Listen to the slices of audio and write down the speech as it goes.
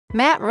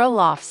Matt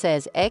Roloff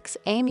says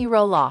ex-Amy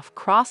Roloff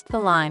crossed the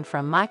line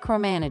from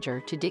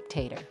micromanager to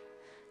dictator.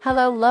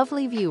 Hello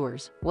lovely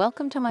viewers,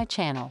 welcome to my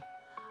channel.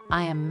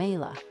 I am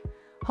Mayla.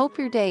 Hope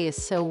your day is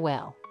so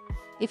well.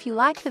 If you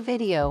like the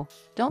video,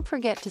 don't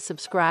forget to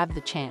subscribe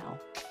the channel.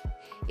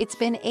 It's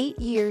been 8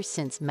 years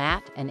since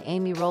Matt and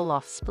Amy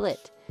Roloff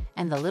split,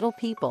 and the little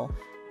people,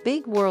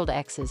 big world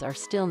exes are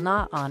still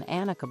not on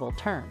amicable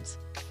terms.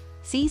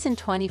 Season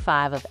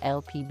 25 of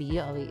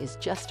LPBO is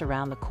just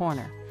around the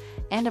corner,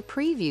 and a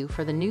preview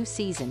for the new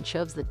season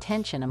shows the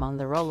tension among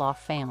the Roloff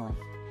family.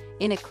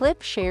 In a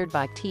clip shared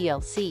by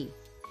TLC,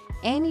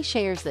 Amy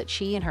shares that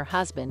she and her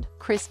husband,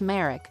 Chris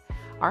Marek,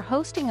 are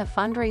hosting a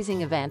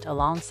fundraising event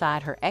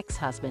alongside her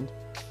ex-husband,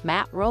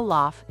 Matt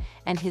Roloff,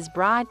 and his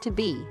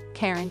bride-to-be,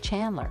 Karen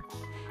Chandler.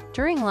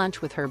 During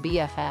lunch with her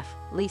BFF,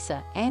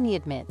 Lisa, Amy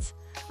admits,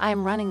 "I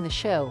am running the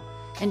show,"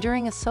 and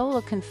during a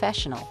solo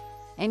confessional,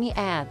 Amy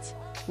adds,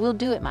 "We'll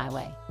do it my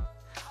way."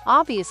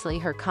 Obviously,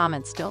 her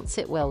comments don't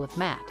sit well with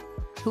Matt,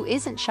 who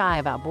isn't shy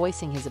about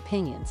voicing his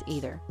opinions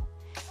either.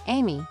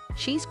 "Amy,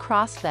 she's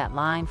crossed that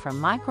line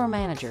from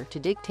micromanager to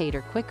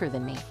dictator quicker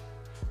than me,"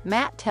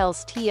 Matt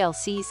tells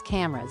TLC's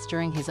cameras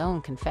during his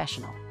own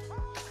confessional.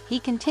 He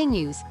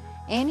continues,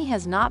 "Amy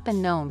has not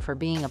been known for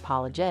being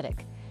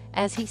apologetic,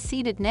 as he's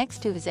seated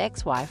next to his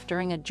ex-wife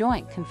during a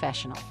joint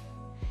confessional."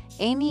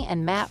 Amy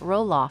and Matt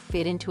Roloff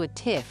fit into a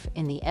tiff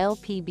in the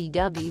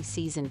LPBW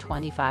Season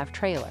 25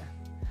 trailer.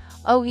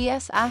 "Oh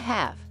yes, I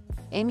have,"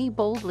 Amy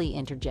boldly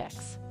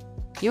interjects.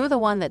 "You're the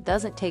one that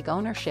doesn't take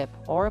ownership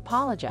or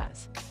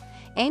apologize."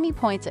 Amy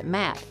points at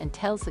Matt and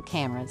tells the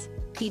cameras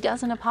he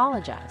doesn't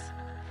apologize.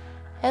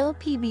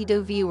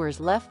 LPBW viewers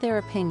left their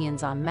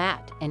opinions on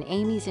Matt and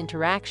Amy's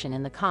interaction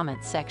in the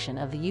comments section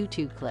of the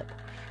YouTube clip,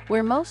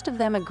 where most of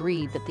them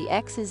agreed that the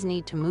exes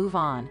need to move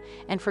on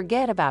and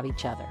forget about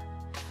each other.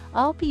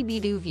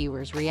 LPBW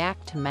viewers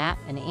react to Matt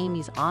and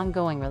Amy's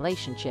ongoing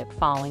relationship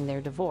following their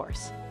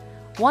divorce.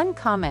 One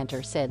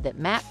commenter said that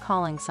Matt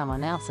calling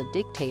someone else a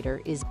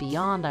dictator is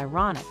beyond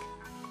ironic,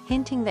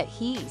 hinting that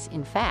he's,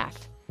 in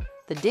fact,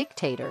 the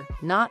dictator,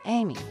 not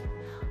Amy.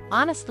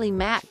 "Honestly,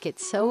 Matt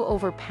gets so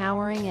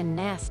overpowering and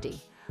nasty,"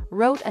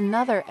 wrote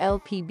another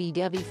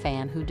LPBW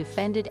fan who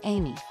defended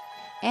Amy.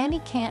 "Amy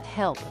can't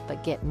help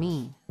but get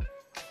mean."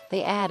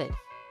 They added,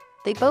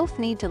 "They both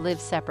need to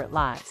live separate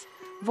lives,"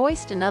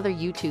 voiced another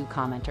YouTube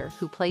commenter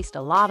who placed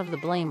a lot of the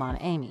blame on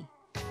Amy.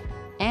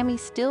 "Amy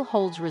still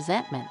holds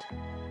resentment."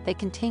 They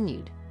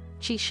continued,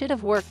 "She should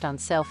have worked on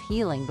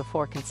self-healing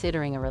before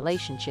considering a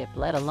relationship,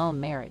 let alone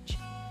marriage."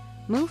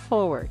 Move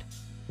forward.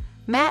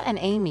 Matt and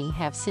Amy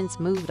have since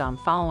moved on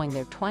following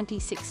their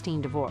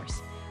 2016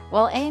 divorce.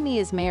 While Amy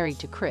is married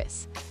to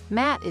Chris,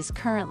 Matt is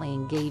currently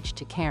engaged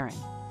to Karen.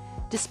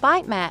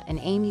 Despite Matt and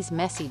Amy's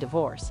messy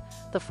divorce,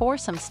 the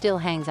foursome still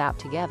hangs out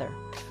together,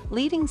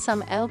 leading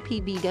some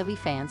LPBW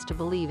fans to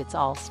believe it's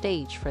all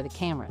staged for the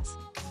cameras.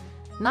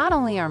 Not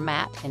only are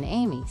Matt and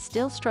Amy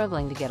still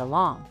struggling to get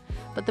along,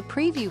 but the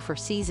preview for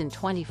Season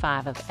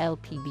 25 of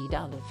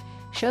LPBW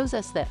shows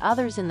us that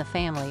others in the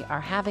family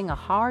are having a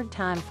hard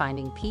time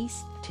finding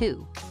peace,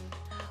 too.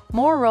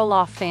 More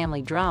Roloff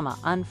family drama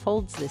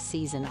unfolds this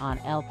season on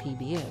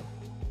LPBU.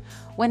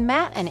 When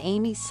Matt and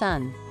Amy's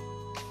son,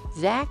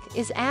 Zach,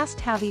 is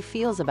asked how he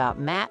feels about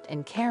Matt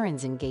and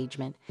Karen's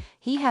engagement,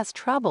 he has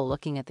trouble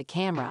looking at the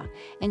camera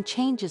and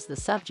changes the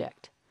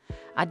subject.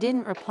 "I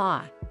didn't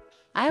reply.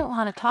 I don't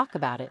want to talk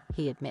about it,"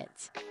 he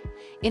admits.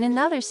 In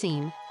another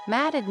scene,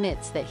 Matt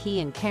admits that he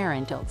and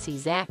Karen don't see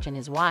Zach and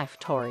his wife,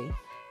 Tori,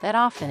 that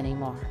often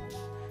anymore.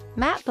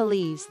 Matt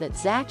believes that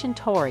Zach and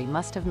Tori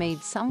must have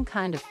made some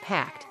kind of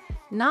pact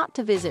not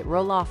to visit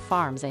Roloff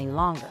Farms any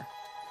longer.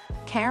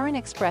 Karen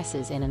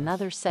expresses in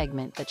another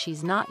segment that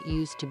she's not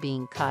used to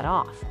being cut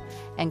off,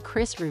 and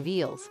Chris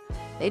reveals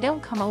they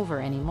don't come over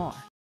anymore.